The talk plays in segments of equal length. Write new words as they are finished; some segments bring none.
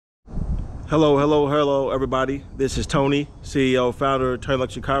Hello, everybody. This is Tony, CEO, founder, Turn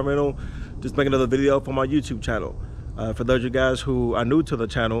Luxury Car Rental. Just making another video for my YouTube channel. For those of you guys who are new to the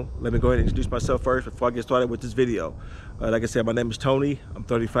channel, let me go ahead and introduce myself first before I get started with this video. Like I said, my name is Tony. I'm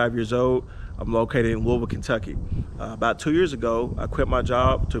 35 years old. I'm located in Louisville, Kentucky. About 2 years ago, I quit my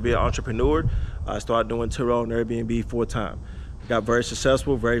job to be an entrepreneur. I started doing Turo and Airbnb full-time. Got very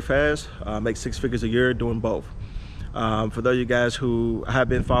successful, very fast. Make 6 figures a year doing both. For those of you guys who have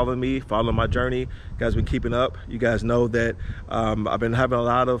been following me, following my journey, you guys been keeping up, you guys know that I've been having a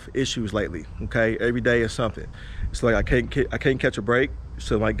lot of issues lately. Okay, every day is something. It's like I can't catch a break.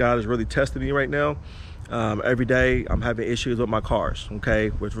 So like God is really testing me right now. Every day I'm having issues with my cars, okay,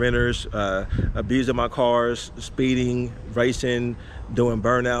 with renters, abusing my cars, speeding, racing, doing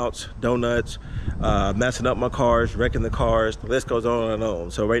burnouts, donuts, messing up my cars, wrecking the cars. The list goes on and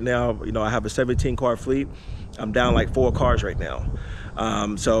on. So right now, you know, I have a 17 car fleet. I'm down like 4 cars right now.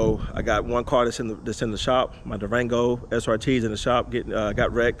 So I got 1 car that's in the shop. My Durango SRT's in the shop,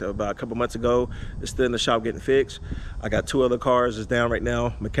 got wrecked about a couple months ago. It's still in the shop getting fixed. I got 2 other cars that's down right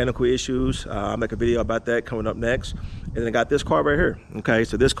now, mechanical issues. I'll make a video about that coming up next. And then I got this car right here. Okay,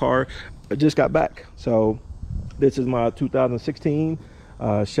 so this car I just got back. So this is my 2016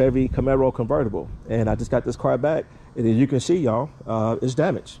 Chevy Camaro Convertible, and I just got this car back. And as you can see, y'all, it's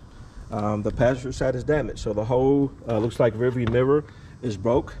damaged. The passenger side is damaged, so the whole looks like rearview mirror is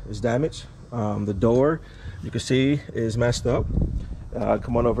broke, is damaged. The door, you can see, is messed up.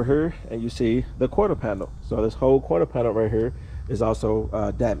 Come on over here and you see the quarter panel. So this whole quarter panel right here is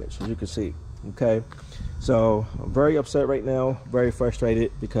also damaged, as you can see. Okay, so I'm very upset right now, very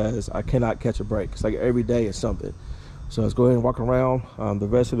frustrated because I cannot catch a break. It's like every day is something. So let's go ahead and walk around. The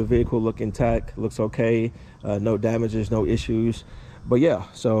rest of the vehicle look intact, looks okay, no damages, no issues. But yeah,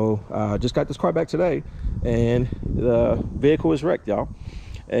 so just got this car back today, and the vehicle is wrecked, y'all.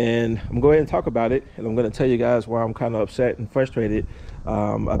 And I'm going to go ahead and talk about it, and I'm going to tell you guys why I'm kind of upset and frustrated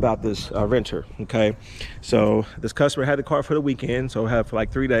about this renter. Okay, so this customer had the car for the weekend, so I had for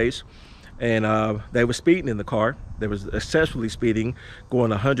like 3 days, and they were speeding in the car. They was excessively speeding, going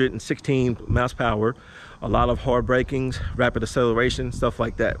 116 miles per hour. A lot of hard brakings, rapid acceleration, stuff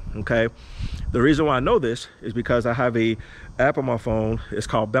like that. Okay, the reason why I know this is because I have a app on my phone. It's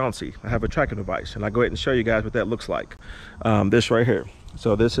called Bouncy. I have a tracking device, and I go ahead and show you guys what that looks like. This right here.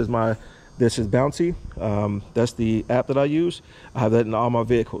 So this is Bouncy. That's the app that I use. I have that in all my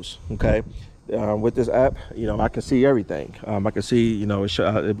vehicles. Okay, with this app, you know, I can see everything. I can see, you know, I'll go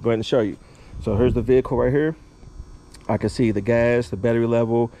ahead and show you. So here's the vehicle right here. I can see the gas, the battery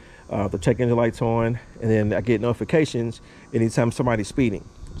level, the check engine lights on, and then I get notifications anytime somebody's speeding.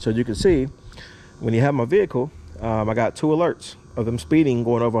 So you can see when you have my vehicle, I got 2 alerts of them speeding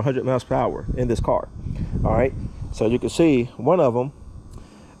going over 100 miles per hour in this car. All right, so you can see one of them,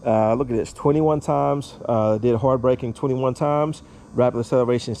 look at this, 21 times, did hard braking 21 times, rapid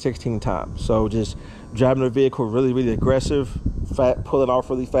acceleration 16 times. So just driving the vehicle really aggressive, pulling off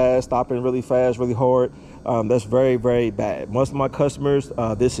really fast, stopping really fast, really hard. That's very bad. Most of my customers,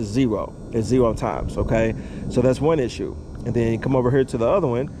 this is 0. It's 0 times. Okay, so that's one issue. And then you come over here to the other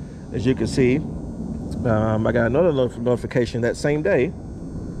one. As you can see, I got another notification that same day.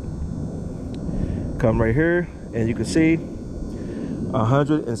 Come right here, and you can see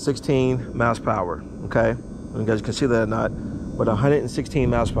 116 miles per hour. Okay, you guys can see that or not, but 116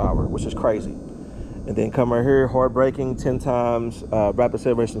 miles per hour, which is crazy. And then come right here, hard braking 10 times, rapid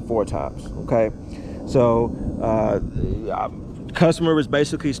acceleration 4 times. Okay, so customer was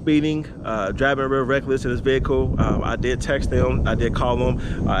basically speeding, driving real reckless in his vehicle. I did text them, I did call them,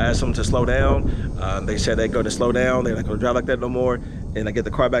 I asked them to slow down. They said they're going to slow down, they're not going to drive like that no more. And I get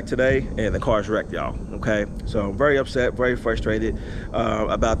the car back today, and the car's wrecked, y'all. Okay, so I'm very upset, very frustrated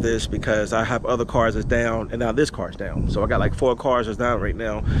about this, because I have other cars that's down, and now this car's down. So I got like 4 cars that's down right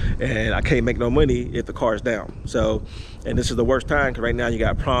now, and I can't make no money if the car's down. So, and this is the worst time, because right now you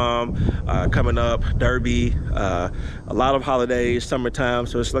got prom coming up, Derby, a lot of holidays, summertime.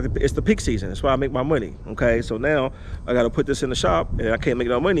 So it's like it's the peak season. That's why I make my money. Okay, so now I got to put this in the shop, and I can't make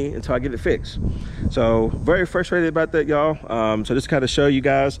no money until I get it fixed. So very frustrated about that, y'all. So this kind of show you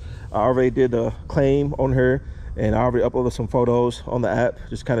guys, I already did a claim on her, and I already uploaded some photos on the app.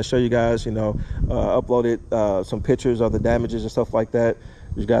 Just kind of show you guys, you know, uploaded some pictures of the damages and stuff like that.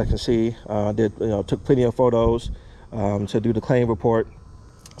 You guys can see, took plenty of photos to do the claim report,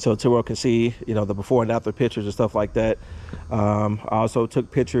 so Turo can see, you know, the before and after pictures and stuff like that. I also took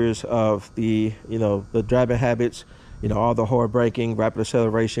pictures of the, you know, the driving habits, you know, all the hard braking, rapid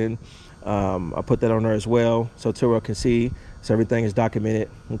acceleration. I put that on there as well, so Turo can see. So everything is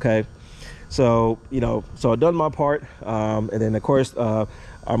documented. Okay, so, you know, so I've done my part, and then of course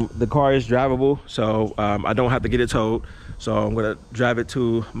The car is drivable, so I don't have to get it towed. So I'm gonna drive it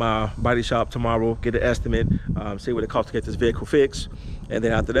to my body shop tomorrow, get an estimate, see what it costs to get this vehicle fixed. And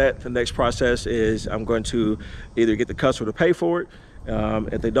then after that, the next process is I'm going to either get the customer to pay for it.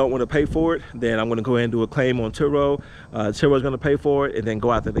 If they don't want to pay for it, then I'm going to go ahead and do a claim on Turo. Turo is going to pay for it and then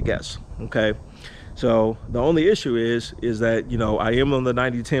go after the guests. Okay. So the only issue is that, you know, I am on the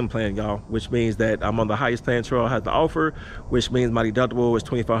 90-10 plan, y'all, which means that I'm on the highest plan Turo has to offer, which means my deductible is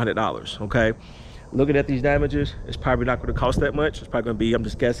 $2,500. Okay. Looking at these damages, it's probably not going to cost that much. It's probably going to be, I'm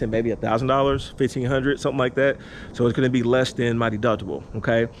just guessing, maybe $1,000, $1,500, something like that. So it's going to be less than my deductible.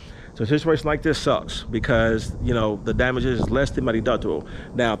 Okay. So a situation like this sucks because, you know, the damages is less than my deductible.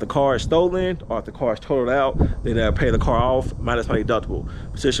 Now, if the car is stolen or if the car is totaled out, then I'll pay the car off minus my deductible.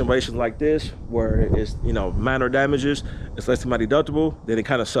 Situations like this where it's, you know, minor damages, it's less than my deductible, then it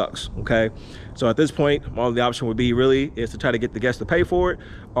kind of sucks. Okay. So at this point, my only option would be really is to try to get the guest to pay for it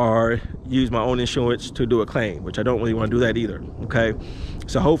or use my own insurance to do a claim, which I don't really want to do that either. Okay.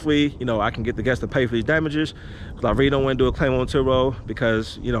 So hopefully, you know, I can get the guest to pay for these damages. I really don't want to do a claim on Turo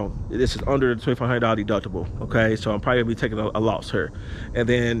because, you know, this is under the $2,500 deductible. Okay. So I'm probably going to be taking a loss here. And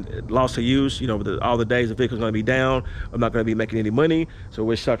then loss of use, you know, all the days the vehicle's going to be down, I'm not going to be making any money. So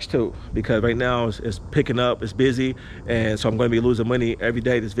which sucks too, because right now it's picking up, it's busy. And so I'm going to be losing money every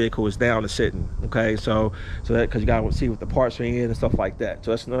day this vehicle is down and sitting. Okay. So that, because you got to see what the parts are in and stuff like that.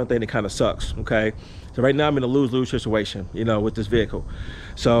 So that's another thing that kind of sucks. Okay. So right now I'm in a lose-lose situation, you know, with this vehicle.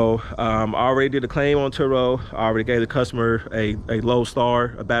 So I already did a claim on Turo. I already gave the customer a low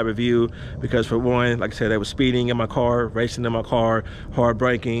star, a bad review, because for one, like I said, they were speeding in my car, racing in my car, hard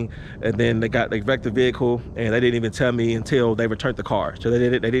braking, and then they wrecked the vehicle, and they didn't even tell me until they returned the car. So they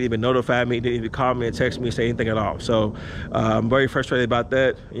didn't even notify me, didn't even call me and text me and say anything at all. So I'm very frustrated about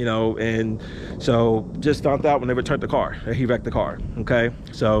that, you know, and so just found out when they returned the car, he wrecked the car. Okay,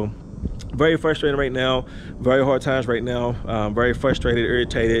 so very frustrated right now, very hard times right now, very frustrated,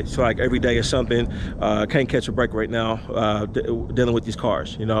 irritated. So like every day is something. Can't catch a break right now, dealing with these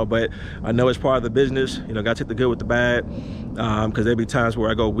cars, you know, but I know it's part of the business. You know, got to take the good with the bad, because there'll be times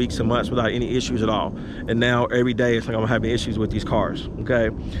where I go weeks and months without any issues at all, and now every day it's like I'm having issues with these cars. Okay,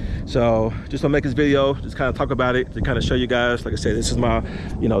 so just gonna make this video, just kind of talk about it, to kind of show you guys. Like I said, this is my,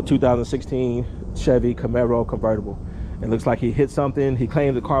 you know, 2016 Chevy Camaro convertible. It looks like he hit something. He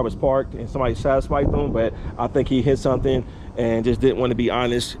claimed the car was parked and somebody sideswiped him, but I think he hit something and just didn't want to be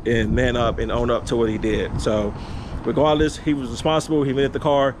honest and man up and own up to what he did. So regardless, he was responsible. He hit the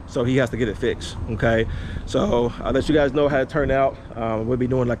car, so he has to get it fixed. Okay, so I'll let you guys know how it turned out. We'll be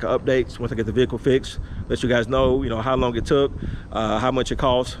doing like an update once I get the vehicle fixed. Let you guys know, you know, how long it took, how much it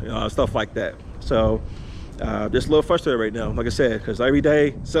cost, stuff like that. So just a little frustrated right now, like I said, because every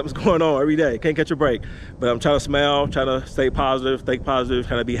day something's going on. Every day, can't catch a break. But I'm trying to smile, trying to stay positive, think positive,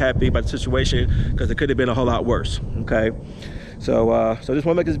 kind of be happy about the situation, because it could have been a whole lot worse. Okay, so so just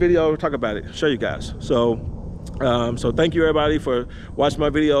want to make this video, talk about it, show you guys. So thank you everybody for watching my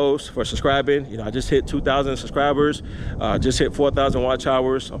videos, for subscribing. You know, I just hit 2,000 subscribers, just hit 4,000 watch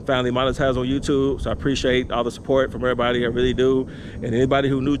hours. I'm finally monetized on YouTube, so I appreciate all the support from everybody. I really do. And anybody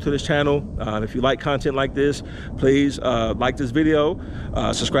who new to this channel, if you like content like this, please like this video,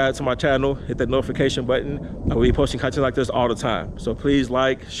 subscribe to my channel, hit that notification button. I will be posting content like this all the time. So please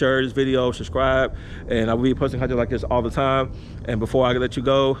like, share this video, subscribe, and I will be posting content like this all the time. And before I let you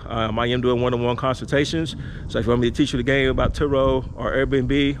go, I am doing one-on-one consultations. So if you want me to teach you the game about Turo or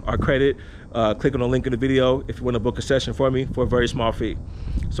Airbnb or credit, click on the link in the video if you want to book a session for me for a very small fee.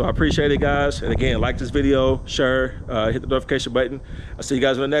 So I appreciate it, guys. And again, like this video, share, hit the notification button. I'll see you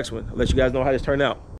guys in the next one. I'll let you guys know how this turned out.